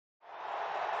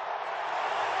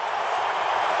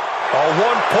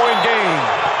one-point game.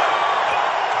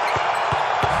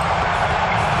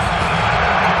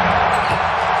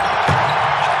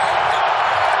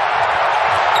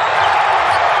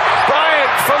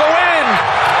 Bryant for the win.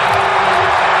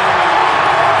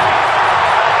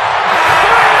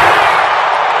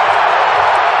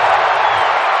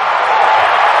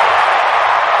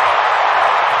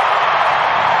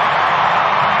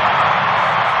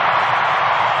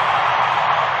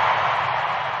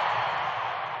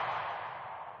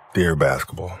 Dear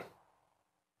basketball,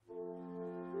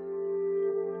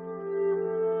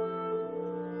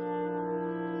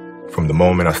 from the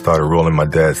moment I started rolling my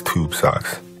dad's tube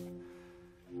socks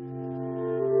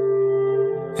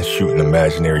and shooting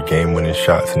imaginary game-winning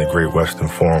shots in the Great Western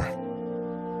Forum,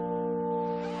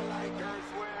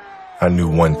 I knew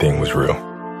one thing was real.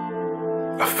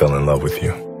 I fell in love with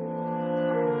you.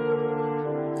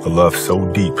 A love so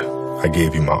deep, I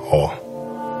gave you my all,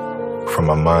 from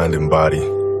my mind and body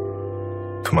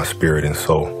to my spirit and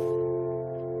soul.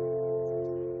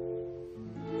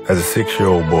 As a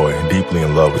 6-year-old boy, deeply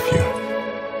in love with you,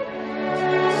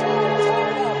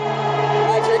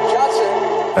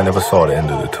 I never saw the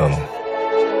end of the tunnel.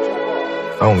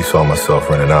 I only saw myself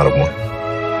running out of one.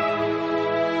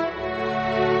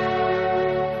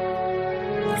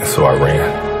 And so I ran.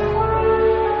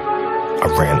 I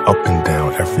ran up and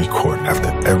down every court after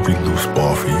every loose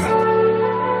ball for you.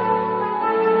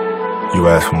 You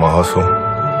asked for my hustle,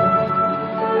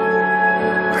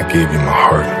 I gave you my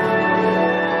heart.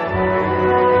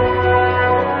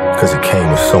 Because it came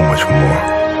with so much more.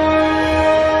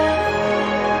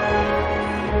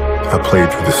 I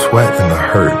played through the sweat and the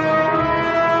hurt.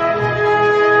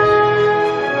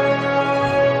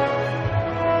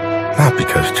 Not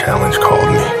because challenge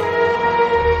called me,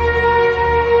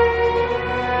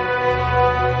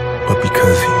 but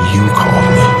because you called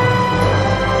me.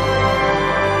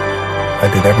 I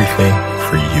did everything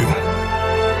for you.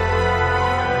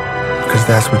 Because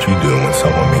that's what you do when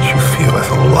someone makes you feel as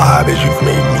alive as you've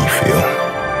made me feel.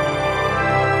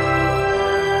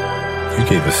 You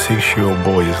gave a 6-year-old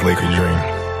boy his Laker dream,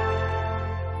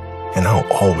 and I'll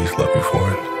always love you for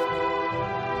it.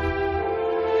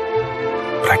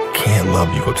 But I can't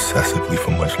love you obsessively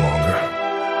for much longer.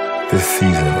 This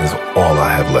season is all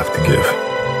I have left to give.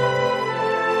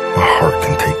 My heart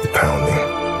can take the pounding.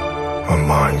 My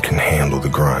mind can handle the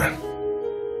grind.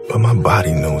 But my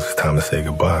body knows it's time to say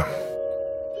goodbye.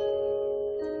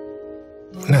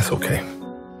 And that's okay.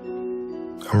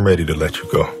 I'm ready to let you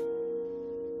go.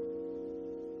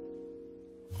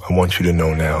 I want you to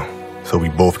know now, so we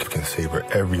both can savor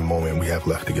every moment we have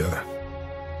left together.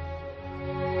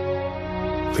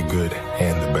 The good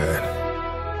and the bad.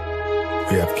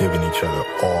 We have given each other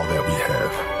all that we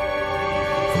have.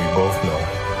 And we both know,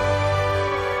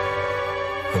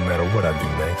 no matter what I do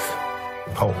next,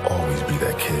 I'll always be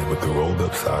that kid with the rolled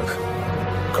up socks,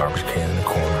 garbage can in the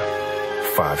corner,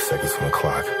 5 seconds on the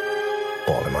clock,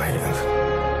 ball in my hands.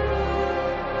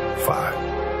 5,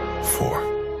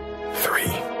 4,